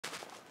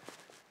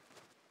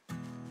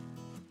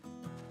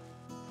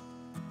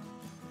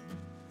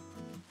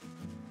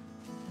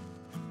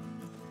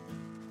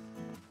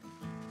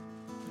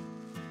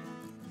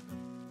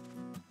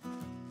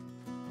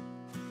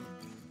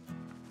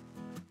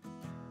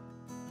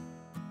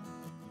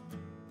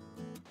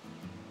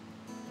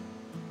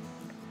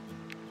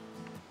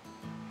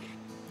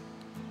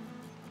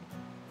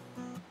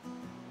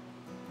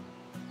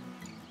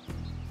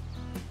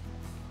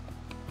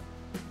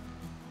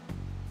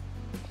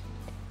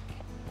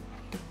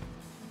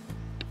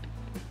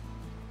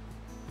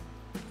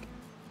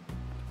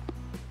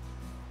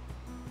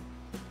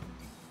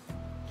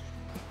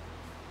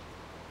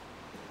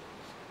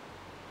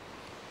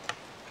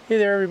Hey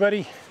there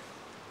everybody,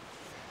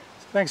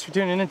 thanks for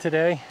tuning in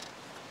today.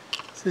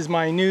 This is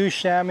my new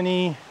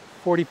Chamonix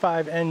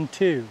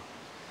 45N2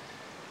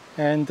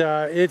 and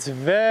it's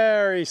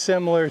very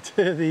similar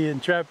to the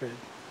Intrepid.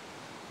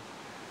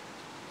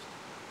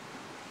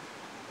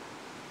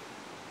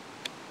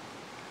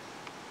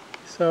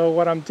 So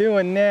what I'm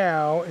doing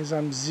now is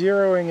I'm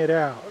zeroing it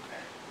out,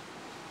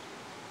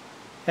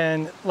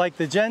 and like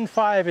the Gen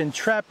 5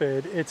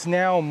 Intrepid, it's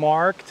now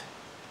marked.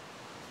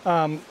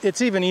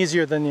 It's even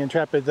easier than the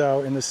Intrepid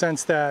though, in the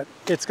sense that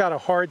it's got a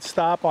hard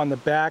stop on the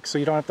back, so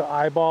you don't have to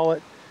eyeball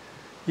it.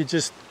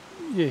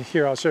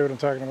 Here, I'll show you what I'm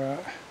talking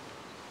about.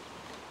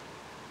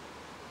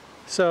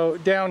 So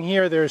down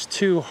here there's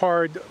two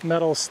hard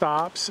metal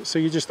stops, so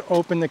you just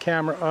open the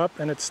camera up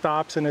and it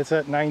stops and it's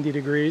at 90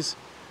 degrees.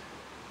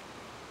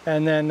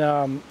 And then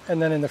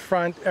in the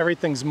front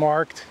everything's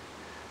marked,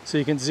 so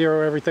you can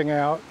zero everything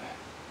out.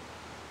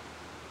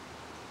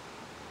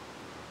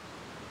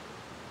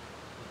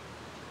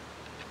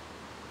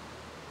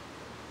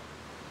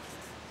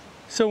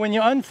 So when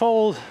you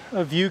unfold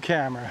a view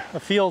camera, a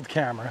field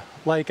camera,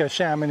 like a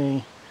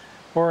Chamonix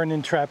or an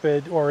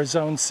Intrepid or a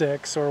Zone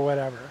 6 or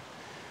whatever,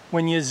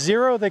 when you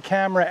zero the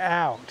camera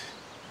out,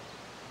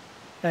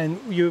 and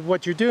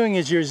what you're doing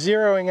is you're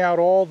zeroing out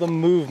all the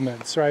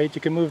movements, right? You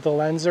can move the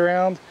lens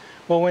around.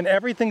 Well, when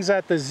everything's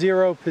at the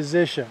zero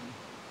position,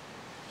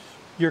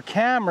 your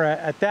camera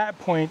at that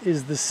point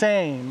is the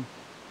same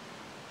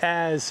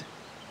as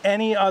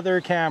any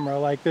other camera,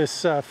 like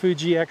this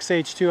Fuji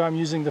X-H2 I'm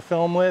using the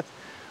film with.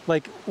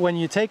 Like when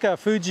you take a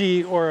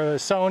Fuji or a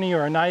Sony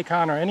or a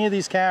Nikon or any of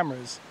these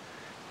cameras,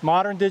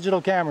 modern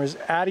digital cameras,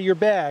 out of your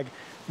bag,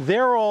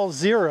 they're all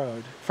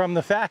zeroed from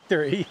the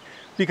factory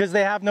because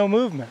they have no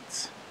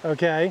movements,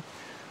 okay?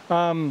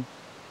 The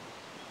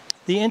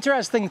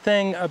interesting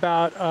thing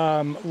about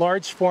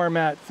large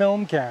format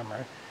film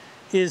camera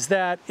is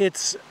that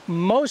it's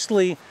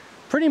mostly,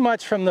 pretty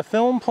much from the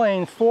film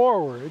plane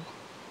forward,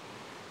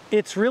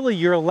 it's really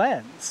your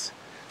lens.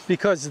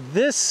 Because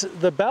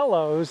the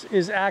bellows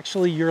is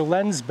actually your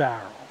lens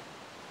barrel,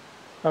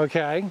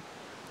 okay?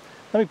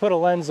 Let me put a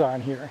lens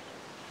on here.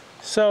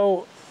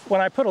 So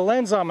when I put a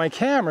lens on my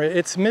camera,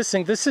 it's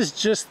missing, this is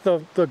just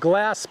the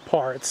glass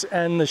parts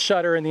and the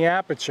shutter and the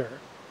aperture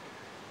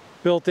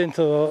built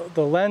into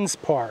the lens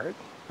part,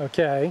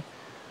 okay?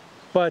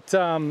 But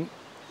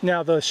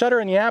now the shutter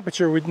and the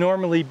aperture would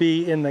normally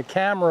be in the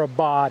camera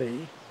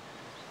body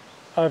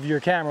of your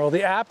camera. Well,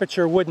 the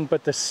aperture wouldn't,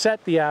 but to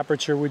set the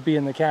aperture would be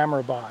in the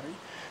camera body.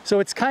 So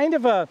it's kind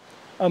of a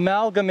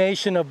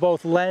amalgamation of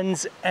both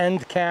lens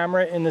and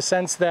camera, in the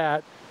sense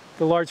that,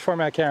 the large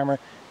format camera,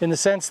 in the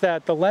sense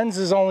that the lens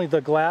is only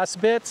the glass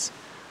bits,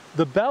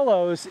 the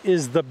bellows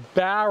is the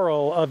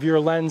barrel of your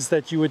lens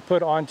that you would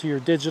put onto your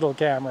digital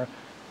camera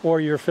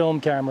or your film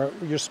camera,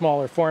 your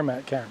smaller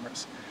format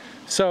cameras.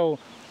 So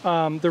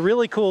the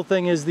really cool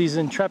thing is these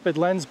Intrepid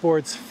lens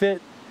boards fit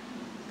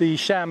the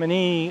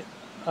Chamonix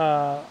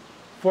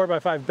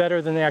 4x5 better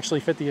than they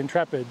actually fit the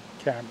Intrepid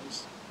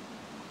cameras.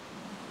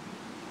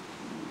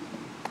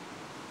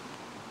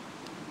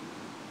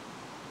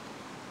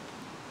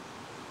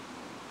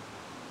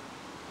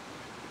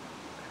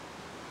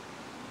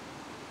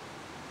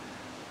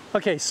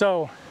 Okay,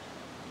 so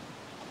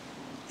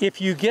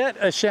if you get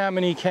a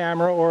Chamonix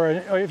camera or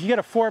if you get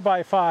a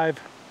 4x5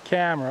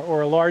 camera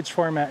or a large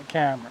format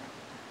camera,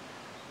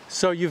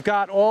 so you've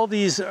got all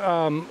these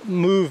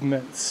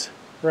movements,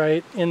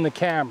 right, in the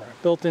camera,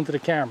 built into the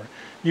camera.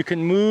 You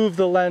can move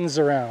the lens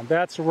around.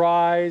 That's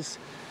rise,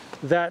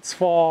 that's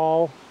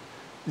fall,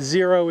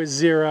 zero is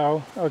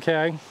zero,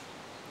 okay?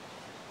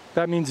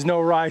 That means no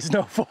rise,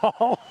 no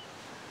fall.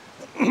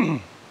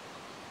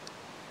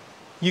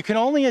 You can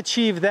only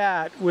achieve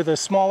that with a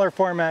smaller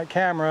format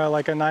camera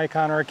like a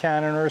Nikon or a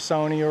Canon or a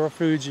Sony or a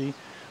Fuji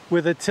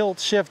with a tilt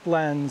shift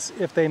lens,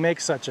 if they make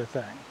such a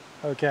thing,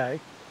 okay?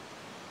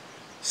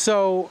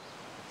 So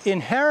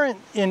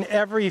inherent in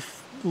every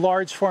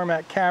large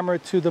format camera,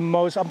 to the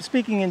most, I'm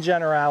speaking in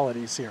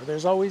generalities here,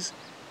 there's always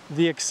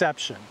the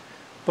exception,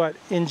 but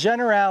in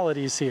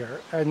generalities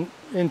here, and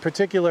in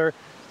particular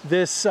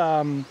this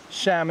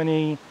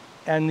Chamonix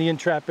and the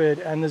Intrepid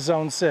and the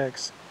Zone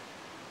 6,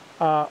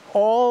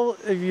 all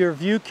of your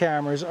view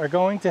cameras are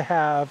going to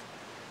have,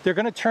 they're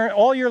going to turn,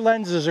 all your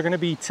lenses are going to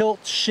be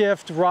tilt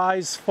shift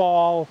rise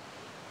fall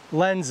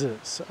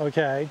lenses,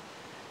 okay?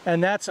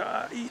 And that's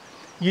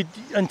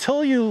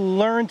until you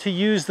learn to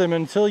use them,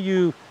 until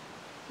you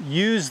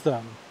use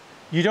them,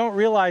 you don't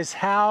realize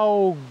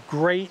how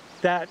great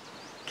that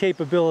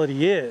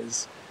capability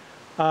is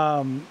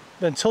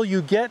until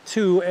you get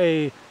to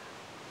a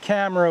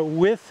camera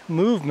with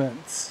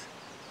movements.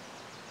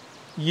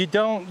 You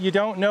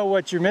don't know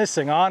what you're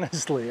missing,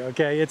 honestly,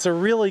 okay? It's a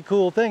really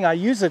cool thing. I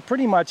use it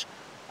pretty much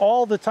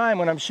all the time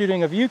when I'm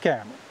shooting a view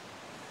camera,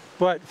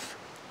 but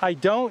I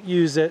don't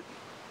use it.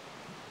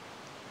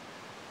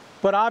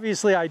 But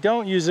obviously I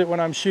don't use it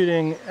when I'm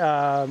shooting,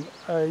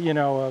 you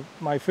know,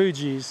 my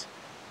Fujis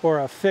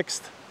or a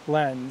fixed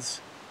lens,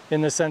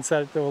 in the sense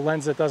that the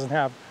lens that doesn't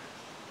have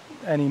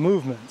any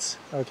movements,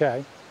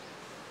 okay?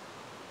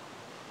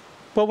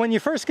 But when you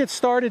first get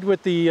started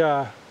with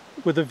the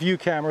view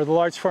camera, the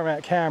large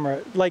format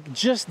camera, like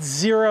just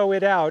zero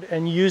it out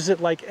and use it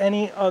like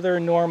any other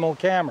normal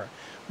camera.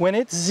 When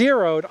it's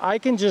zeroed, I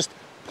can just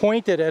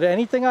point it at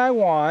anything I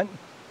want,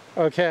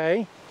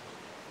 okay,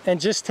 and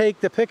just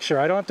take the picture.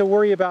 I don't have to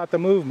worry about the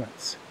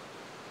movements.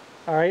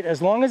 All right,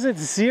 as long as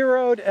it's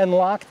zeroed and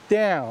locked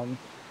down,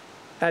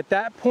 at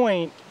that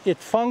point, it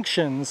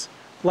functions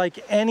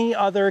like any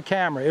other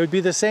camera. It would be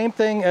the same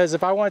thing as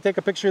if I want to take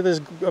a picture of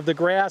this, of the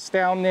grass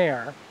down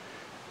there.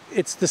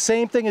 It's the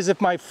same thing as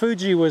if my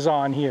Fuji was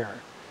on here.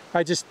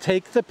 I just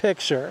take the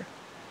picture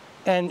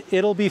and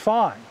it'll be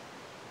fine,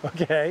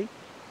 okay?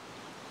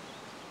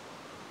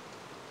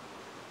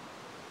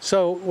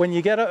 So when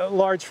you get a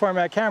large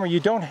format camera, you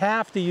don't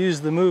have to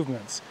use the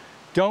movements.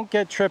 Don't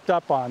get tripped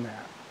up on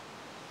that.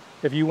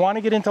 If you want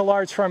to get into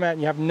large format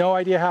and you have no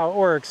idea how it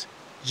works,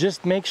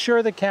 just make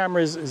sure the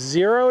camera is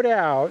zeroed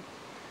out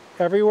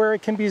everywhere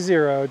it can be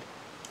zeroed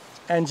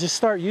and just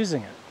start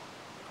using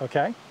it,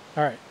 okay?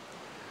 All right.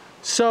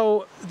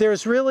 So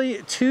there's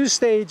really two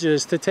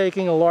stages to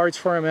taking a large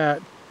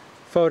format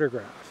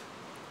photograph.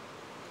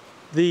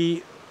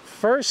 The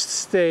first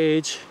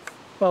stage,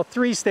 well,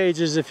 three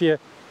stages if you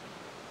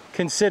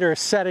consider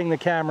setting the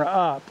camera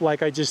up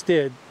like I just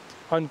did,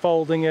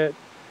 unfolding it,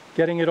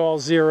 getting it all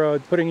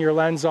zeroed, putting your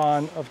lens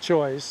on of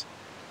choice.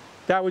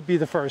 That would be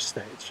the first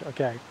stage,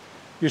 okay?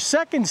 Your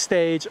second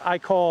stage I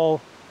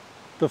call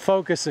the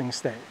focusing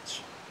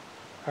stage,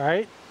 all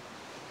right?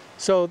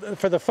 So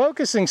for the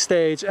focusing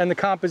stage and the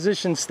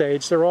composition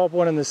stage, they're all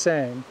one and the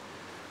same.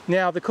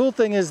 Now the cool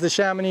thing is the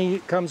Chamonix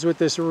comes with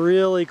this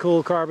really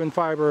cool carbon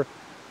fiber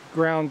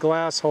ground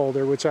glass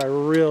holder, which I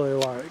really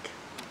like.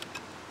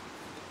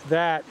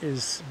 That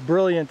is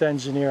brilliant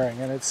engineering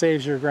and it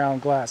saves your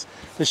ground glass.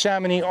 The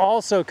Chamonix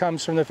also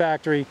comes from the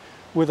factory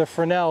with a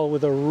Fresnel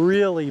with a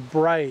really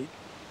bright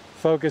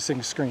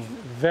focusing screen.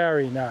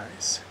 Very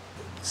nice.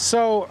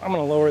 So I'm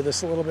going to lower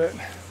this a little bit.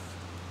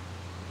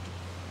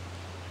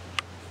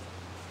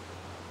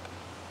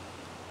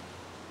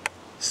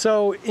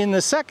 So in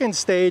the second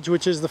stage,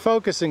 which is the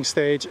focusing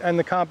stage and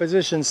the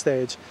composition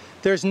stage,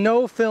 there's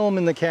no film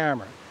in the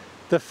camera.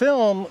 The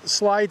film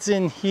slides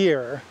in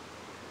here,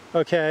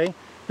 okay,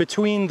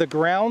 between the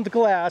ground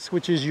glass,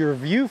 which is your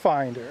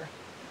viewfinder,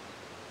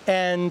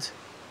 and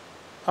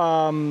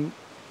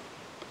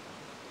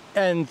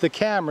the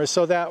camera,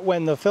 so that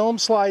when the film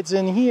slides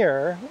in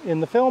here in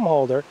the film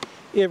holder,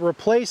 it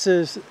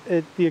replaces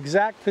the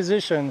exact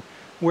position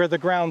where the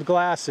ground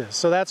glass is.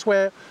 So that's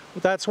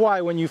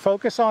why when you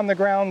focus on the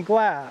ground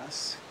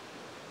glass,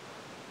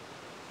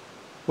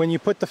 when you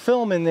put the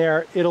film in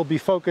there, it'll be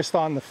focused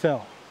on the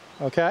film,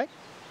 okay?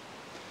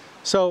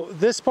 So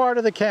this part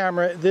of the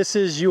camera, this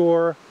is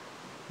your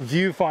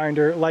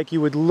viewfinder, like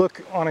you would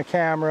look on a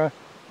camera,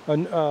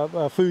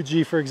 a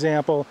Fuji, for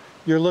example.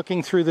 You're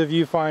looking through the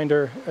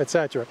viewfinder,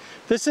 etc.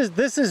 This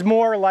is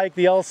more like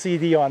the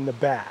LCD on the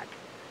back,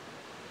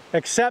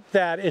 except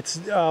that it's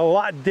a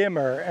lot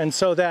dimmer, and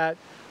so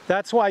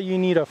that's why you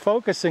need a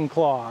focusing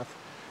cloth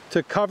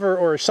to cover,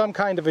 or some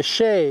kind of a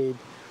shade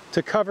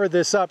to cover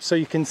this up so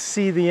you can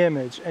see the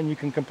image and you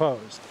can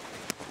compose.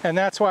 And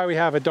that's why we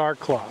have a dark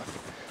cloth.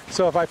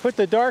 So if I put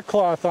the dark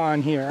cloth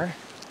on here,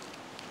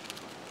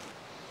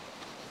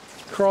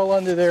 crawl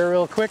under there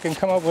real quick and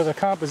come up with a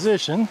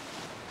composition.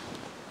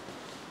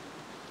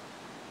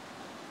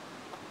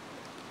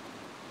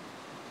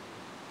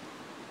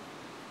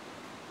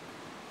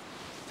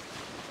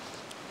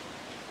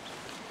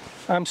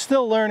 I'm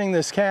still learning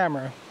this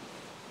camera,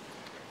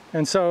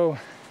 and so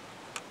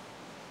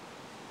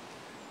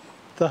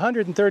the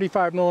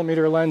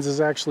 135mm lens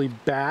is actually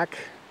back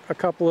a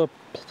couple of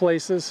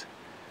places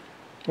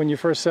when you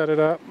first set it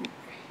up.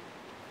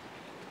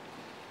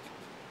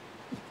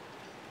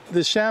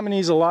 The Chamonix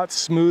is a lot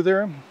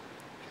smoother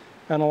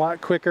and a lot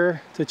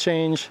quicker to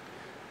change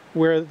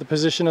where the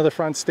position of the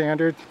front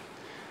standard.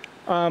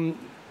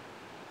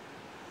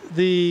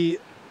 The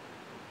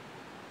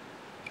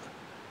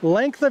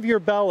length of your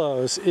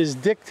bellows is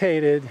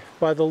dictated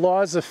by the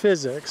laws of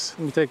physics.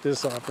 Let me take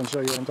this off and show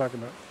you what I'm talking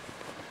about.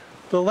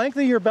 The length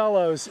of your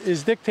bellows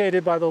is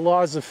dictated by the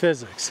laws of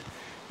physics.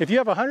 If you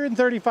have a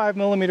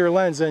 135mm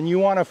lens and you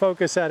want to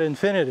focus at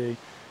infinity,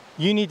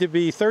 you need to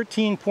be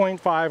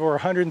 13.5 or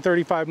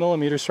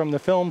 135mm from the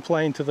film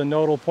plane to the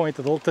nodal point,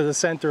 to the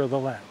center of the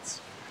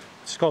lens.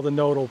 It's called the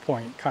nodal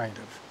point, kind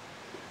of.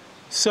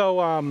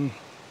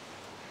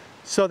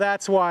 So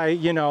that's why,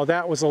 you know,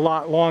 that was a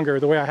lot longer.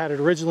 The way I had it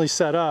originally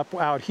set up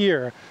out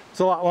here, it's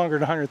a lot longer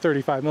than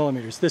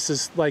 135mm. This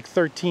is like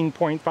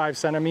 13.5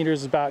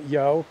 centimeters, about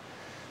yo.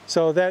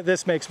 So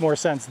this makes more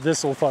sense.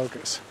 This will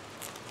focus.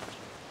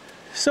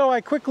 So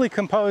I quickly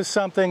composed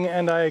something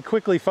and I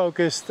quickly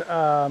focused,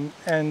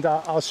 and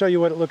I'll show you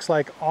what it looks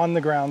like on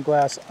the ground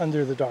glass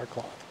under the dark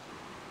cloth.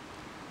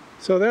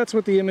 So that's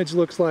what the image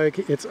looks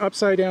like. It's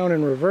upside down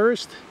and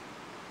reversed.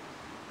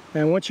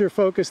 And once you're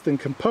focused and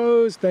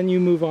composed, then you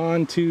move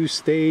on to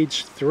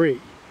stage 3,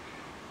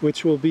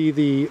 which will be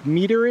the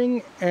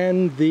metering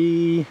and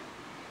the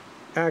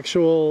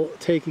actual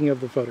taking of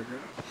the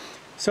photograph.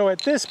 So at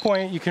this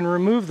point, you can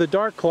remove the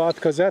dark cloth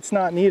because that's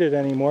not needed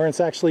anymore. It's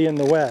actually in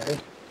the way.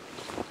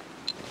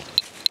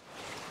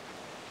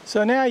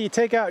 So now you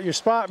take out your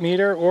spot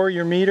meter or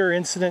your meter,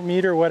 incident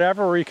meter,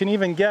 whatever, or you can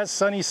even guess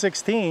Sunny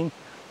 16.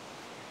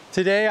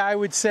 Today I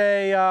would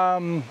say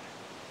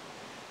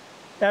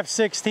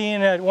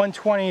f/16 at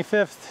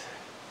 1/25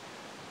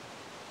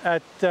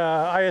 at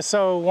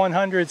ISO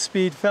 100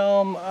 speed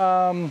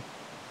film.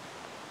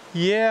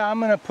 Yeah, I'm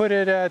going to put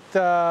it at,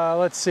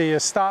 let's see, a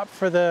stop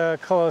for the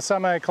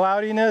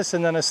semi-cloudiness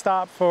and then a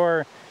stop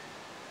for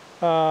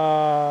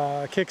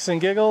kicks and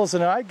giggles.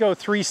 And I'd go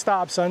 3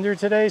 stops under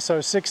today,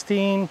 so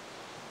 16,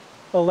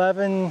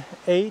 11,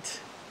 8,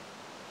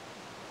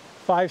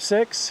 5,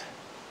 6.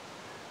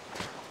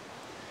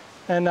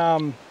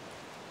 And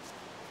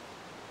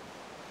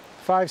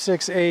 5,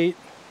 6, 8,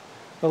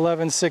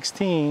 11,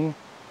 16.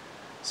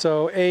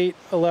 So 8,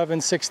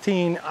 11,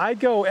 16. I'd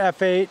go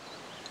f8.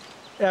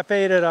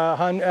 F8 at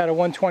a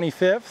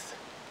 1/25th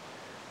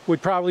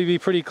would probably be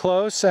pretty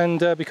close, and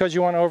because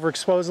you want to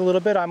overexpose a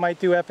little bit, I might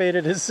do f8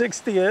 at a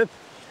 60th.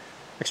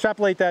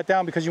 Extrapolate that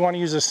down because you want to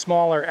use a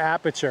smaller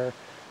aperture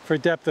for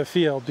depth of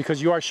field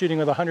because you are shooting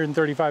with a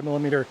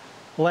 135mm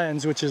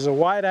lens, which is a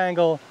wide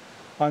angle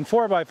on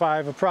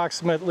 4x5,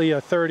 approximately a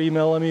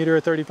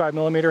 30mm,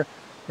 35mm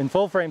in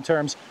full frame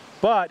terms,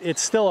 but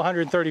it's still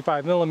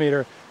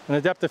 135mm, and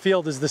the depth of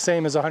field is the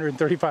same as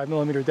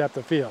 135mm depth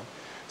of field.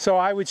 So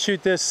I would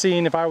shoot this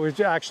scene, if I was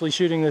actually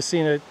shooting this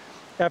scene at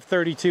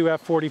f/32,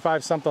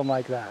 f/45, something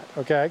like that,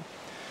 okay?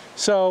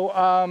 So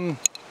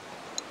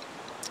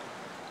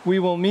we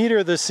will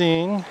meter the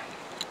scene,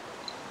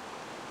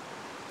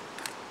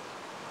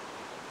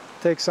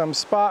 take some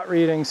spot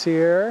readings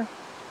here.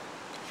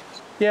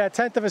 Yeah,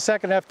 1/10 of a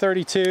second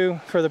f/32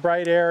 for the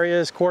bright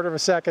areas, 1/4 of a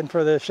second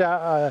for the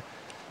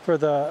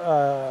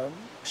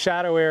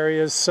shadow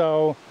areas.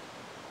 So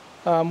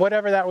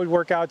whatever that would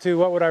work out to,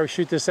 what would I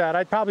shoot this at?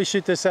 I'd probably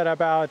shoot this at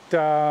about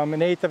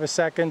 1/8 of a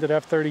second at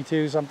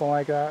f/32, something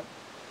like that,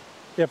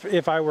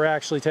 if I were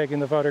actually taking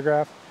the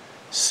photograph.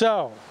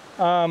 So,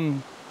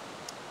 so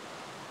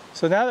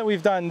now that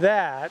we've done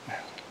that,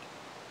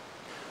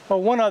 oh,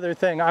 one other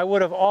thing, I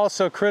would have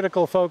also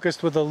critical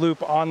focused with a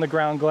loop on the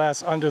ground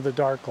glass under the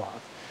dark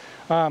cloth.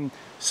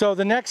 So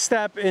the next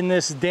step in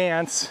this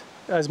dance,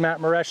 as Matt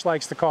Maresh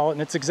likes to call it,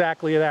 and it's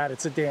exactly that,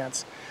 it's a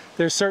dance.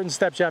 There's certain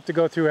steps you have to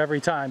go through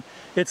every time.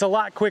 It's a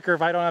lot quicker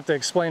if I don't have to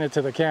explain it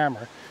to the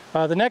camera.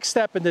 The next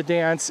step in the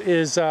dance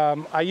is,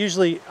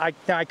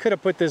 I could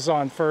have put this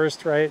on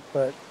first, right?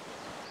 But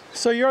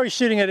so you're always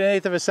shooting at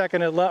 1/8 of a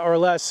second or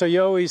less, so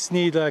you always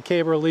need a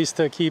cable release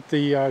to keep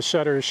the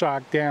shutter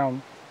shock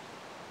down.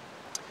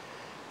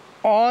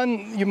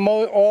 On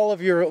all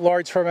of your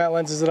large format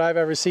lenses that I've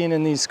ever seen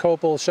in these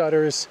Copal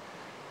shutters,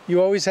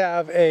 you always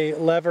have a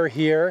lever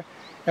here,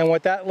 and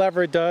what that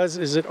lever does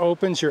is it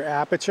opens your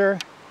aperture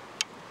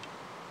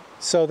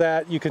so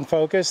that you can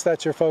focus.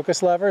 That's your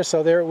focus lever.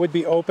 So there it would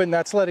be open.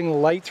 That's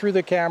letting light through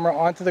the camera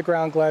onto the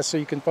ground glass so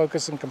you can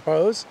focus and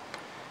compose.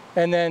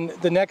 And then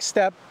the next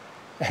step,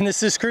 and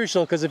this is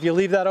crucial because if you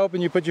leave that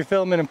open, you put your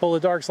film in and pull the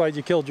dark slide,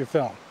 you killed your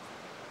film.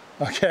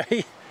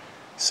 Okay?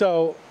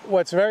 So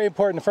what's very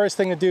important, the first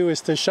thing to do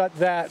is to shut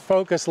that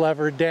focus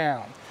lever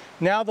down.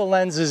 Now the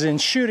lens is in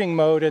shooting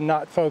mode and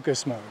not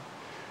focus mode.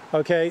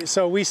 Okay,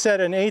 so we set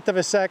 1/8 of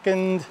a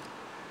second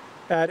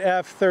at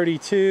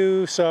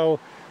f/32, so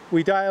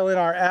we dial in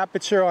our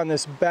aperture on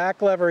this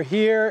back lever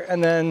here,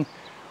 and then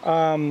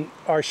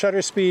our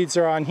shutter speeds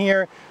are on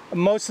here.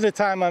 Most of the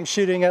time I'm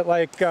shooting at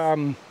like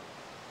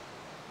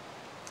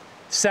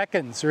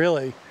seconds,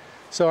 really.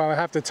 So I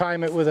have to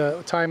time it with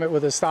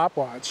a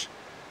stopwatch.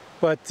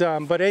 But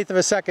 1/8 of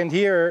a second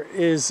here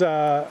is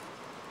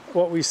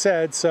what we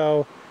said,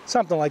 so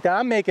something like that.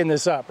 I'm making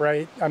this up,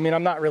 right? I mean,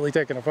 I'm not really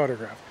taking a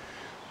photograph.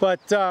 But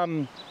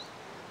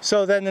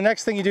so then the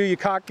next thing you do, you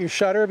cock your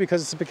shutter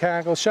because it's a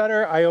mechanical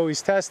shutter. I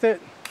always test it.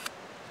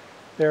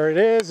 There it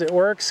is, it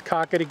works.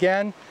 Cock it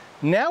again.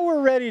 Now we're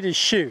ready to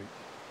shoot,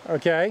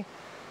 okay?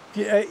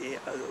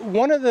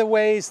 One of the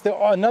ways,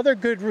 another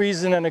good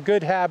reason and a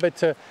good habit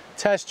to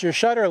test your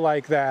shutter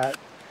like that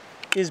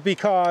is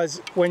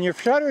because when your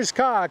shutter is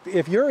cocked,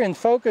 if you're in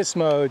focus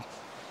mode,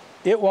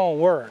 it won't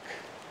work,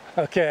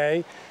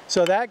 okay?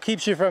 So that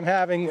keeps you from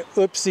having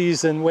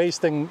oopsies and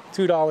wasting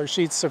 $2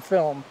 sheets of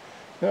film.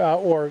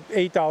 Or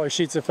 $8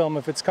 sheets of film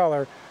if it's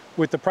color,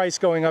 with the price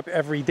going up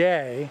every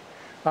day.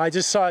 I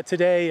just saw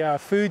today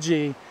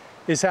Fuji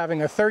is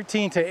having a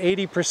 13 to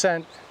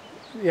 80%,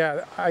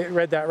 yeah, I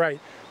read that right,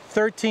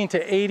 13 to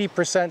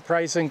 80%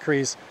 price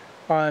increase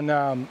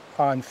on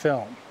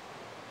film.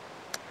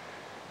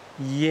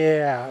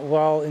 Yeah,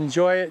 well,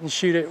 enjoy it and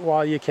shoot it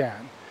while you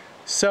can.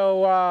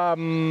 So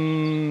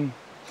on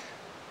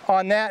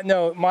that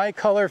note, my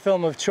color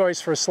film of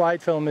choice for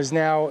slide film is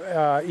now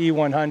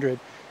E100.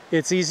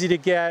 It's easy to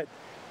get.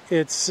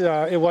 It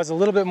was a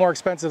little bit more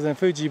expensive than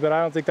Fuji, but I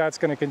don't think that's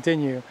going to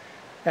continue.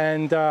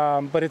 And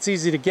but it's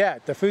easy to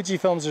get. The Fuji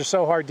films are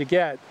so hard to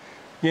get,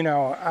 you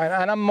know.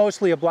 And I'm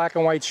mostly a black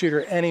and white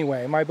shooter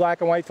anyway. My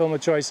black and white film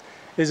of choice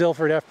is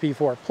Ilford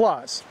FP4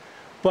 Plus.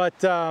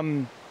 But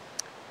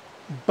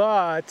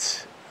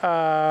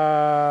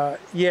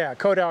yeah,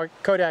 Kodak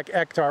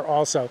Ektar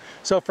also.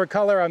 So for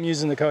color, I'm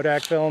using the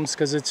Kodak films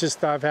because it's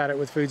just, I've had it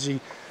with Fuji,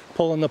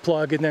 pulling the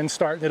plug and then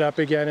starting it up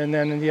again and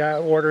then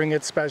ordering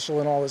it special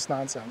and all this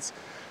nonsense.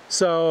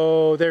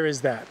 So there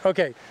is that.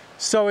 Okay,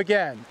 so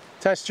again,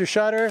 test your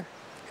shutter.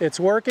 It's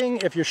working.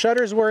 If your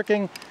shutter's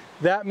working,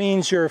 that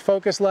means your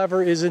focus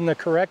lever is in the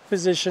correct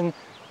position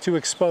to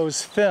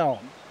expose film.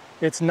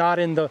 It's not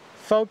in the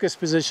focus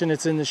position,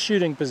 it's in the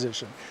shooting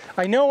position.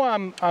 I know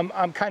I'm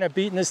kind of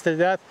beating this to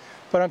death,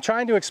 but I'm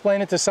trying to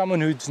explain it to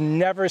someone who's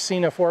never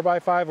seen a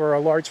 4x5 or a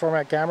large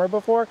format camera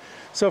before.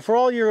 So for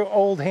all you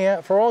old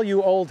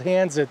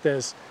hands at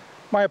this,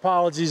 my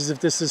apologies if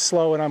this is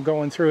slow and I'm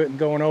going through it and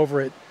going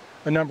over it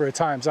a number of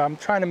times. I'm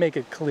trying to make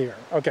it clear.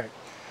 Okay,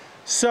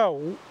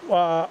 so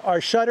our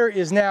shutter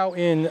is now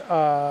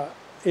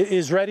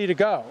is ready to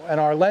go, and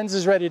our lens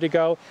is ready to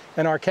go,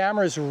 and our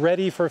camera is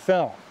ready for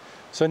film.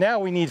 So now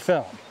we need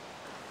film.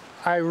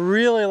 I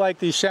really like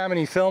these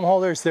Chamonix film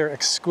holders. They're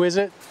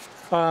exquisite.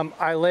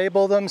 I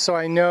label them so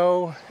I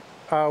know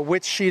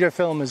which sheet of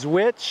film is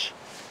which.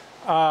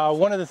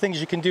 One of the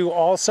things you can do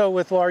also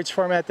with large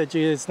format that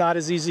it's not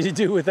as easy to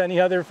do with any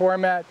other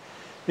format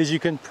is you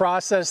can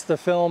process the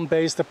film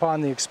based upon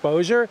the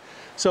exposure.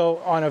 So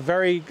on a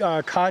very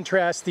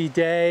contrasty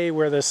day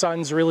where the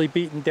sun's really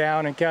beating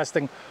down and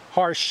casting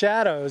harsh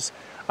shadows,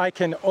 I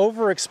can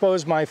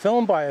overexpose my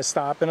film by a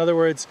stop. In other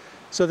words,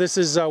 so this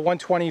is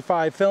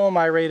 125 film,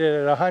 I rate it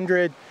at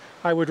 100,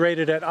 I would rate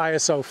it at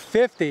ISO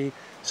 50,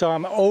 so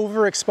I'm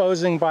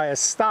overexposing by a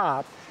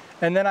stop,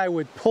 and then I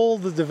would pull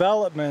the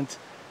development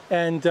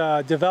and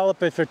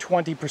develop it for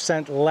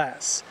 20%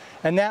 less.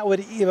 And that would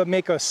even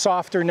make a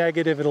softer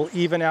negative, it'll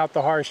even out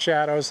the harsh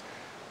shadows.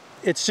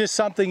 It's just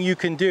something you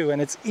can do,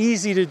 and it's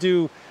easy to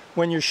do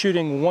when you're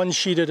shooting one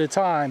sheet at a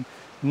time,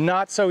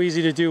 not so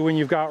easy to do when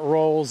you've got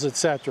rolls,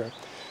 etc.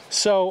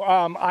 So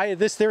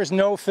there's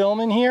no film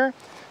in here.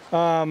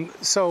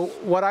 So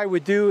what I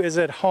would do is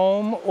at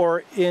home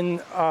or in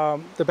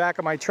the back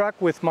of my truck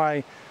with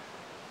my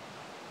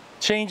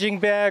changing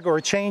bag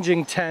or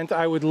changing tent,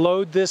 I would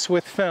load this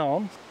with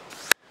film.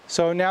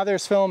 So now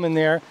there's film in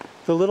there.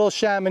 The little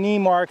Chamonix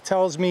mark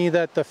tells me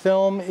that the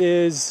film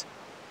is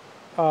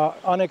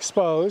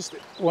unexposed.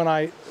 When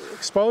I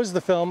expose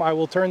the film, I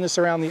will turn this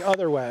around the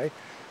other way.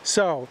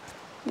 So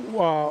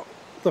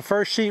the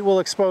first sheet will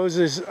expose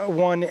is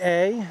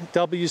 1A.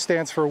 W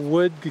stands for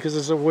wood because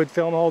it's a wood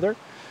film holder.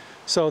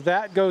 So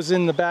that goes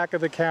in the back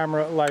of the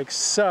camera like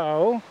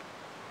so.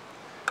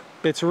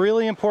 It's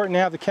really important to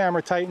have the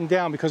camera tightened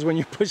down because when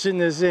you're pushing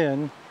this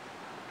in,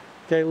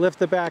 okay, lift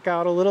the back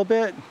out a little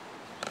bit.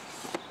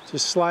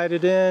 Just slide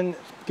it in,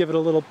 give it a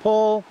little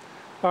pull.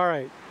 All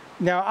right.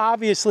 Now,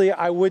 obviously,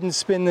 I wouldn't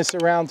spin this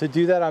around to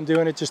do that. I'm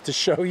doing it just to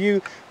show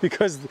you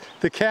because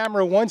the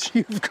camera, once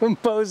you've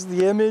composed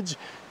the image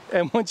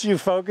and once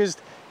you've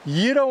focused,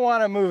 you don't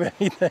want to move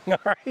anything, all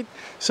right?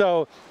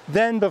 So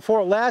then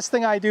last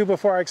thing I do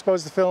before I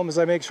expose the film is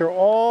I make sure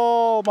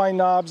all my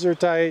knobs are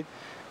tight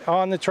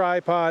on the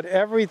tripod.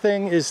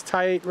 Everything is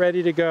tight,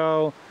 ready to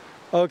go.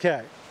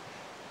 Okay,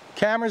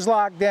 camera's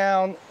locked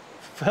down,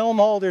 film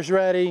holder's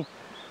ready.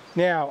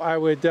 Now I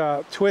would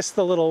twist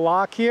the little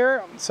lock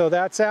here, so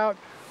that's out.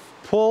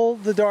 Pull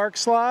the dark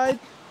slide,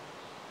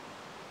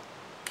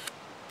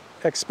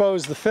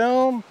 expose the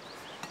film.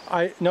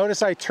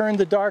 Notice I turned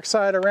the dark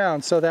side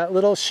around, so that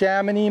little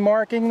Chamonix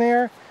marking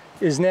there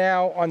is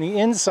now on the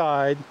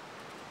inside,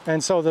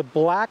 and so the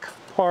black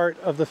part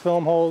of the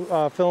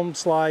film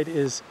slide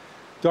is,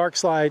 dark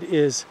slide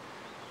is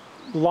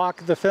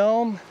lock the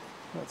film.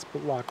 Let's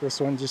lock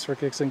this one just for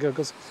kicks and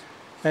giggles,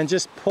 and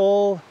just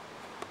pull.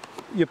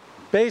 You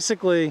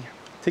basically,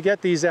 to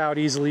get these out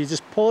easily, you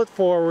just pull it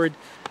forward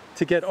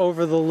to get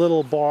over the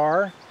little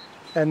bar,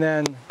 and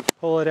then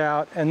pull it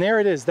out, and there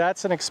it is.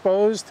 That's an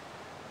exposed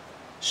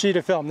sheet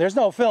of film. There's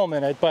no film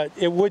in it, but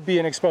it would be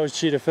an exposed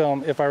sheet of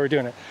film if I were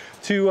doing it.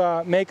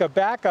 To make a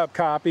backup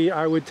copy,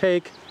 I would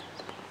take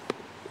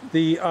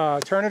the,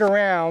 turn it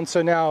around,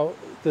 so now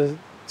the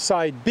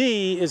side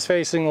B is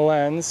facing the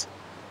lens.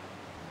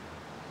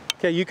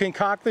 Okay, you can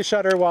cock the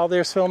shutter while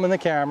there's film in the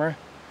camera,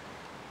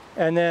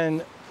 and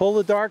then pull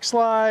the dark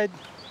slide,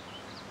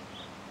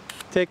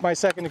 take my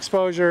second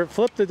exposure,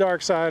 flip the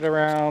dark side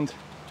around,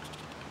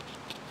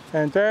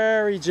 and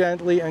very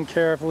gently and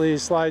carefully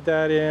slide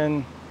that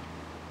in.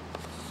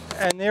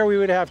 And there we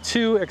would have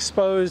two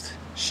exposed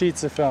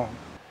sheets of film.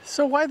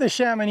 So why the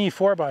Chamonix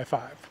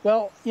 4x5?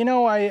 Well, you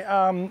know,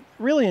 I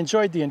really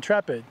enjoyed the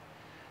Intrepid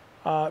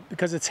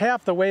because it's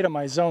half the weight of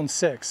my Zone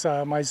 6.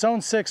 My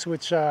Zone 6,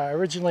 which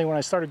originally when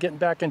I started getting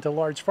back into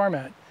large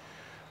format,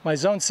 my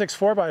Zone 6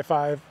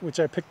 4x5, which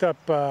I picked up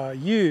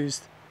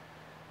used,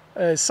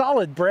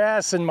 solid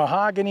brass and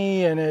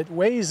mahogany, and it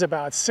weighs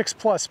about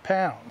 6+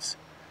 pounds.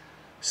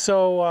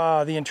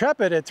 So the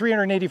Intrepid at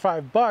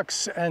 385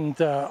 bucks and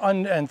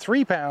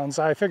 3 pounds,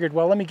 I figured,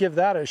 well, let me give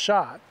that a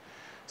shot.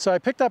 So I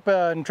picked up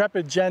an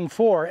Intrepid Gen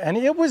 4, and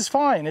it was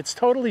fine. It's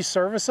totally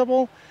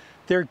serviceable.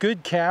 They're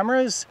good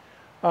cameras.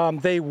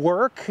 They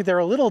work. They're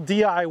a little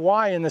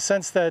DIY in the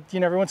sense that, you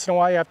know, every once in a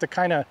while you have to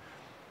kind of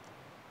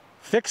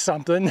fix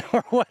something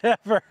or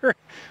whatever.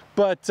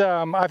 But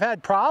I've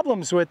had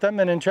problems with them,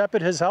 and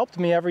Intrepid has helped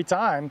me every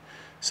time.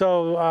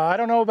 So I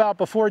don't know about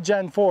before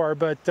Gen 4,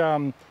 but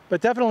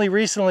definitely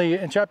recently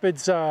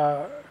Intrepid's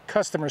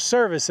customer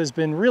service has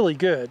been really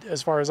good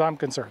as far as I'm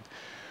concerned.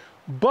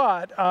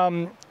 But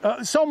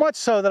so much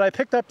so that I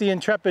picked up the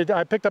Intrepid,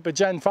 I picked up a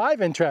Gen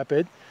 5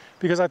 Intrepid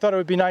because I thought it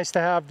would be nice to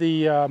have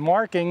the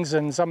markings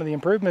and some of the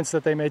improvements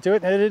that they made to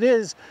it. And it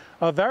is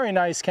a very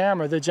nice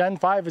camera. The Gen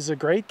 5 is a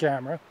great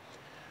camera,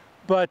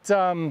 but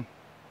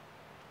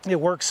it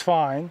works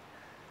fine.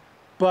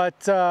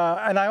 But,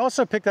 and I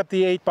also picked up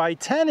the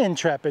 8x10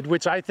 Intrepid,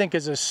 which I think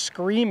is a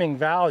screaming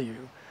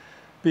value,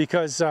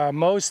 because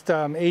most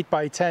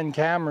 8x10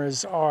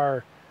 cameras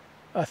are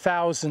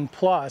 $1,000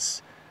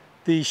 plus.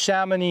 The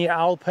Chamonix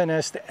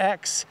Alpinist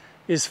X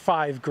is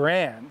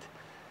 $5,000.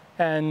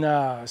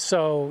 And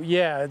so,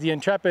 yeah, the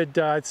Intrepid,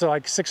 it's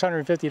like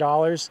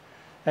 $650,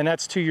 and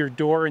that's to your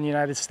door in the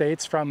United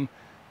States from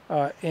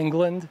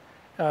England.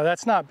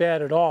 That's not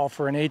bad at all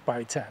for an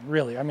 8x10,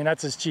 really. I mean,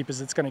 that's as cheap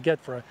as it's going to get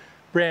for a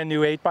brand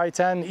new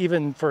 8x10.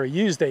 Even for a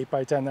used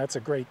 8x10, that's a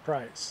great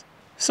price.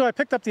 So I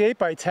picked up the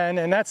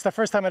 8x10, and that's the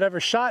first time I'd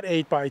ever shot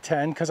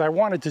 8x10 because I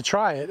wanted to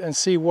try it and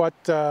see what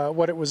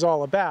it was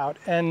all about.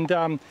 And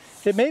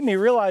it made me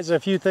realize a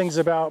few things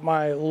about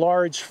my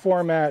large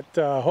format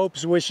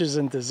hopes, wishes,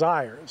 and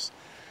desires.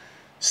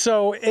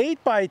 So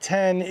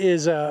 8x10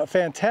 is a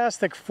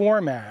fantastic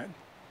format,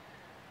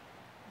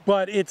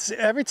 but it's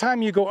every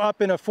time you go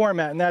up in a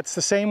format, and that's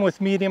the same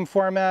with medium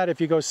format. If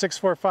you go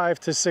 6.45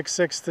 to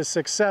 6.6 to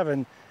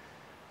 6.7,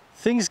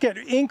 things get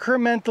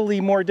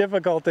incrementally more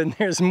difficult and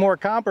there's more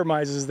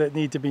compromises that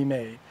need to be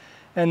made.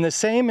 And the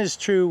same is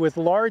true with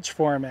large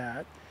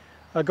format.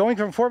 Going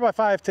from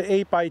 4x5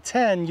 to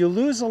 8x10, you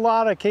lose a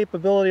lot of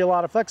capability, a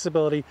lot of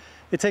flexibility.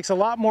 It takes a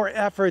lot more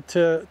effort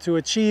to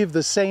achieve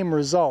the same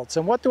results.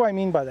 And what do I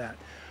mean by that?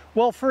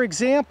 Well, for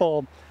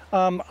example,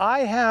 I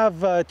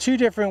have two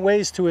different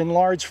ways to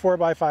enlarge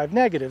 4x5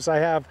 negatives. I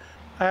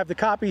have the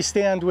copy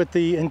stand with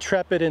the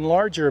Intrepid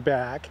enlarger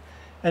back,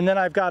 and then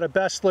I've got a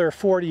Bestler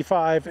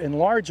 45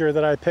 enlarger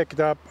that I picked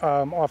up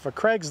off of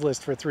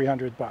Craigslist for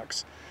 300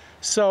 bucks.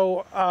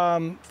 So,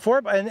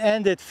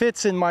 and it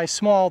fits in my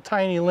small,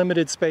 tiny,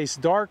 limited space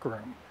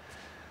darkroom.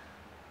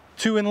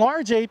 To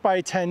enlarge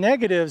 8x10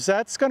 negatives,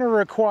 that's going to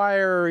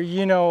require,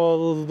 you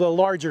know, the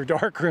larger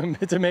darkroom,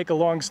 to make a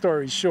long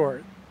story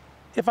short.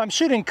 If I'm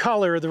shooting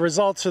color, the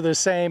results are the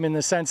same in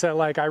the sense that,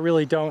 like, I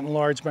really don't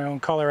enlarge my own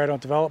color. I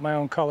don't develop my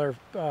own color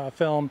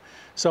film.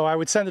 So I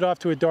would send it off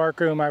to a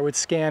darkroom, I would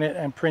scan it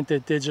and print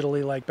it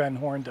digitally like Ben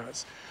Horn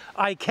does.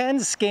 I can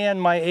scan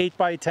my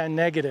 8x10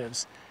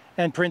 negatives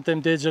and print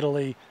them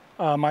digitally,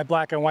 my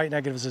black and white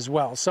negatives as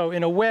well. So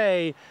in a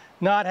way,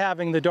 not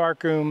having the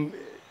darkroom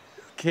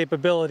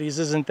capabilities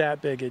isn't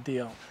that big a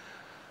deal.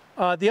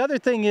 The other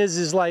thing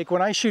is like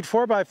when I shoot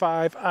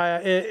 4x5,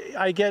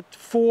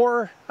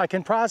 I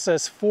can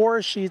process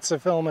 4 sheets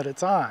of film at a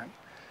time.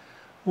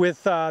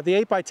 With the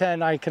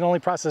 8x10, I can only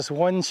process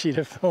 1 sheet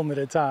of film at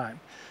a time.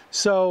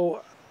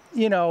 So,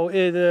 you know,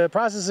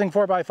 processing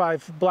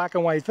 4x5 black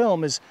and white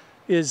film is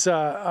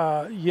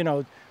you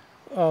know,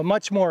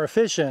 much more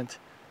efficient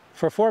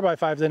for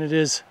 4x5 than it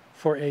is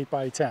for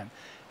 8x10.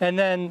 And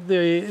then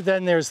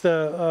there's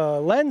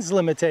the lens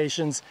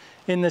limitations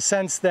in the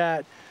sense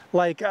that,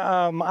 like,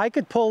 I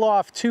could pull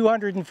off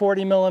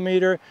 240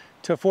 millimeter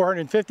to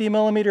 450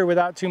 millimeter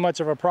without too much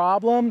of a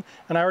problem.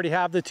 And I already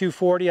have the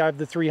 240, I have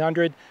the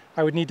 300.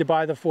 I would need to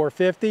buy the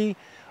 450.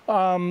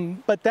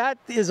 But that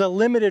is a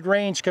limited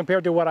range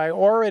compared to what I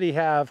already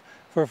have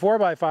for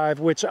 4x5,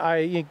 which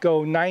I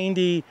go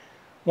 90,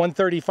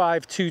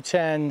 135,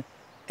 210,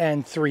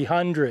 and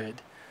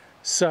 300.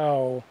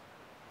 So,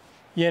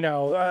 you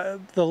know,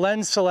 the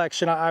lens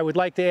selection, I would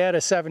like to add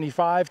a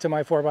 75 to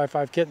my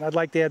 4x5 kit, and I'd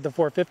like to add the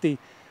 450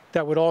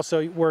 that would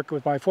also work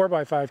with my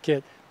 4x5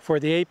 kit for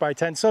the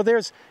 8x10. So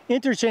there's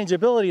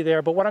interchangeability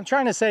there, but what I'm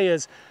trying to say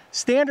is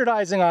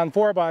standardizing on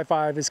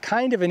 4x5 is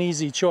kind of an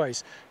easy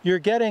choice. You're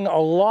getting a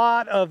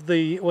lot of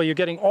the, well, you're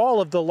getting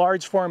all of the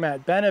large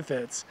format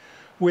benefits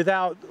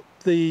without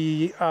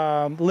the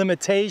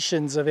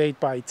limitations of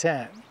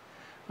 8x10.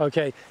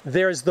 Okay,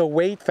 there's the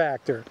weight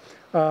factor.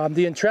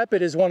 The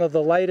Intrepid is one of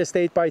the lightest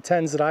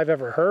 8x10s that I've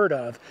ever heard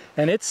of,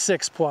 and it's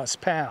 6+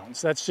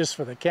 pounds. That's just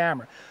for the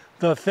camera.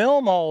 The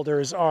film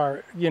holders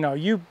are, you know,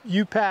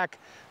 you pack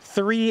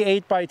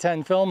 3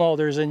 8x10 film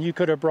holders and you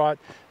could have brought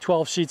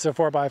 12 sheets of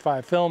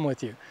 4x5 film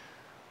with you.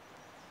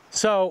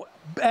 So,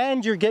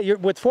 and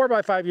with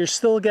 4x5, you're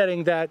still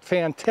getting that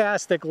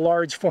fantastic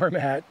large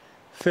format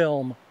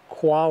film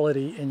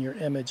quality in your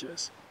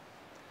images.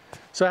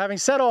 So having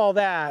said all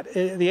that,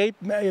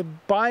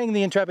 buying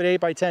the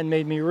Intrepid 8x10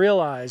 made me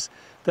realize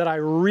that I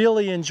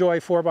really enjoy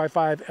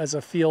 4x5 as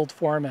a field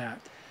format.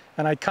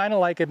 And I'd kind of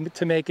like it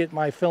to make it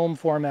my film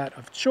format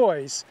of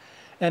choice.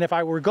 And if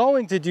I were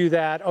going to do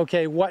that,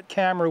 okay, what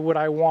camera would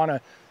I want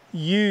to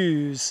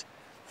use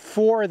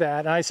for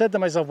that. And I said to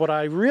myself, what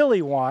I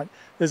really want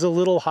is a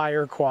little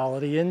higher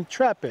quality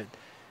Intrepid.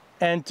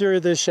 Enter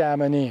the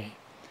Chamonix.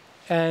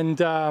 And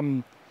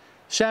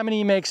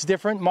Chamonix makes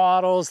different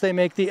models. They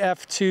make the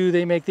F2,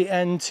 they make the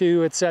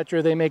N2,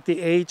 etc. They make the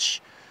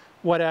H,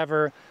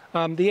 whatever.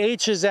 The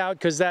H is out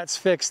because that's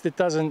fixed.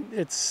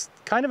 It's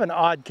kind of an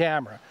odd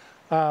camera.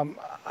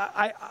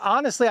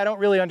 Honestly, I don't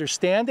really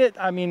understand it.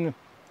 I mean,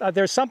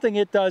 there's something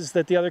it does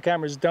that the other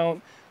cameras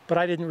don't, but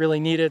I didn't really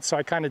need it, so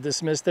I kind of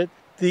dismissed it.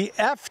 The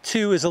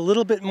F2 is a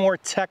little bit more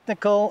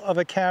technical of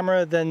a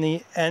camera than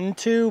the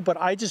N2, but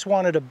I just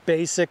wanted a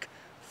basic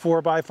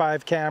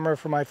 4x5 camera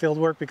for my field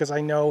work because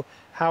I know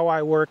how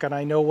I work and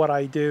I know what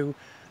I do.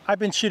 I've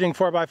been shooting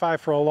 4x5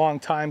 for a long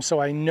time, so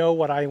I know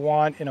what I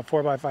want in a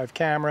 4x5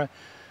 camera.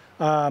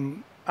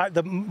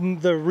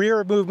 The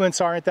rear movements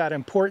aren't that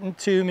important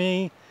to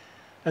me,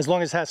 as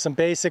long as it has some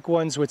basic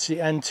ones, which the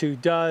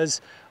N2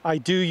 does. I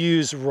do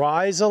use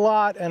rise a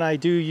lot, and I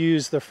do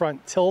use the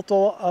front tilt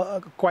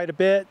quite a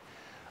bit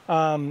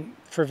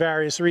for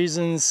various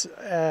reasons.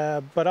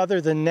 But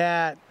other than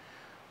that,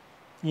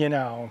 you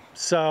know,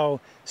 so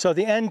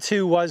the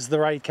N2 was the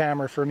right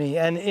camera for me.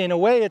 And in a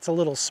way, it's a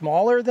little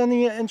smaller than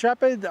the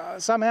Intrepid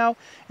somehow.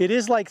 It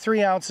is like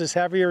 3 ounces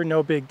heavier,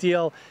 no big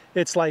deal.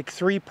 It's like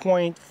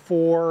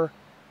 3.4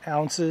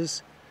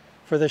 ounces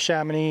for the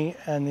Chamonix,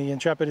 and the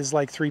Intrepid is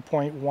like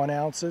 3.1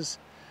 ounces.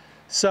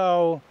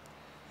 So,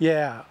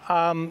 yeah.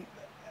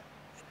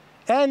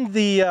 And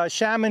the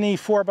Chamonix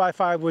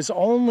 4x5 was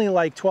only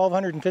like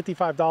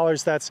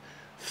 $1,255. That's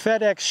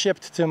FedEx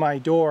shipped to my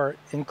door,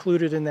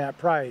 included in that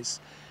price.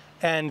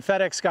 And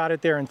FedEx got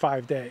it there in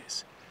 5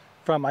 days.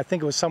 From, I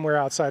think it was somewhere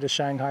outside of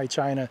Shanghai,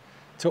 China,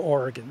 to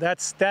Oregon.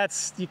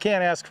 You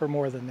can't ask for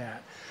more than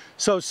that.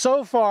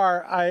 So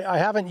far, I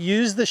haven't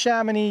used the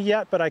Chamonix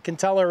yet, but I can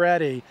tell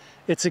already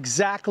it's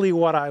exactly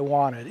what I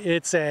wanted.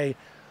 It's a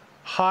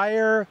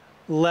higher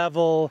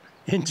level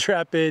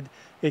Intrepid.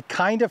 It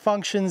kind of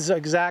functions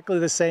exactly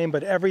the same,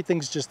 but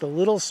everything's just a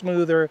little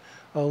smoother,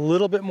 a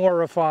little bit more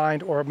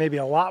refined, or maybe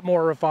a lot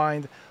more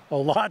refined, a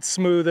lot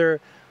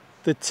smoother.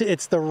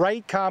 It's the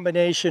right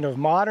combination of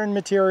modern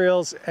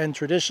materials and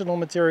traditional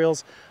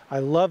materials. I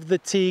love the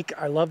teak,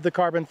 I love the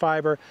carbon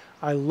fiber,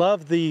 I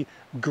love the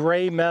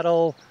gray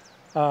metal,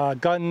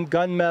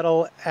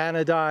 gunmetal,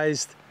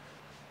 anodized,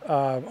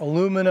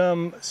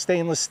 aluminum,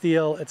 stainless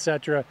steel,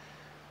 etc.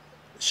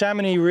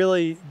 Chamonix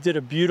really did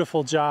a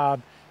beautiful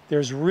job.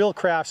 There's real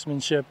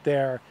craftsmanship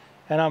there,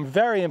 and I'm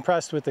very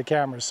impressed with the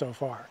camera so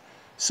far.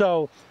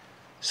 So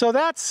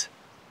that's,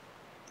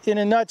 in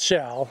a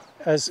nutshell,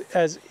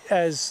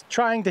 as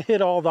trying to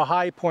hit all the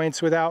high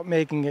points without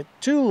making it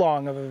too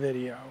long of a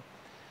video,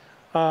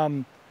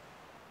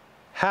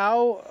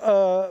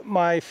 how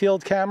my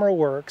field camera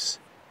works,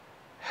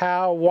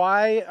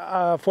 why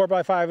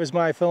 4x5 is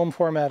my film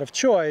format of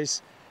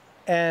choice,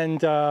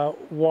 and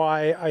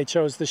why I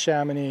chose the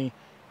Chamonix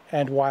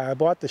and why I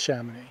bought the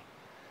Chamonix.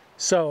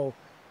 So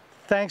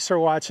thanks for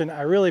watching.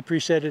 I really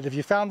appreciate it. If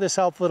you found this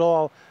helpful at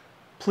all,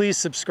 please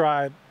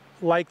subscribe,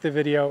 like the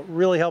video. It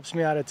really helps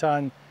me out a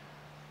ton,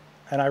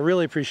 and I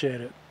really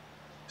appreciate it.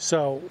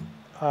 So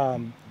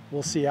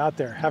we'll see you out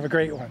there. Have a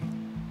great one.